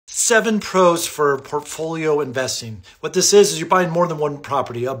7 pros for portfolio investing. What this is you're buying more than one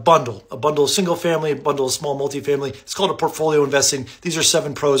property, a bundle of single family, a bundle of small multifamily. It's called a portfolio investing. These are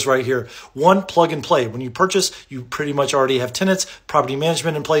 7 pros right here. 1, plug and play. When you purchase, you pretty much already have tenants, property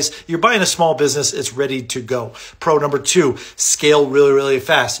management in place. You're buying a small business, it's ready to go. Pro number 2, scale really, really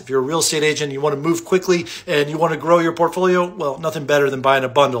fast. If you're a real estate agent, you want to move quickly and you want to grow your portfolio, well, nothing better than buying a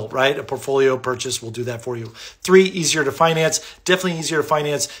bundle, right? A portfolio purchase will do that for you. 3, easier to finance. Definitely easier to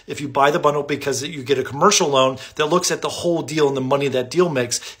finance if you buy the bundle because you get a commercial loan that looks at the whole deal and the money that deal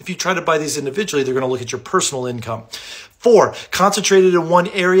makes. If you try to buy these individually, they're going to look at your personal income. 4, concentrated in one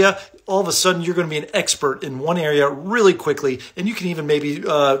area. All of a sudden, you're going to be an expert in one area really quickly, and you can even maybe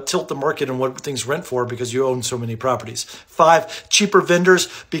tilt the market and what things rent for because you own so many properties. 5, cheaper vendors.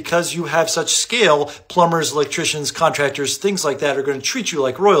 Because you have such scale, plumbers, electricians, contractors, things like that are going to treat you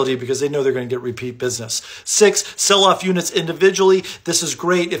like royalty because they know they're going to get repeat business. 6, sell off units individually. This is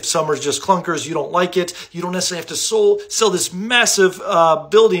great if some are just clunkers, you don't like it. You don't necessarily have to sell this massive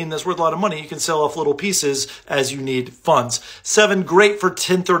building that's worth a lot of money. You can sell off little pieces as you need funds. 7, great for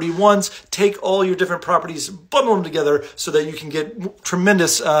 1031s. Take all your different properties, bundle them together so that you can get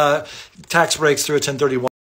tremendous tax breaks through a 1031.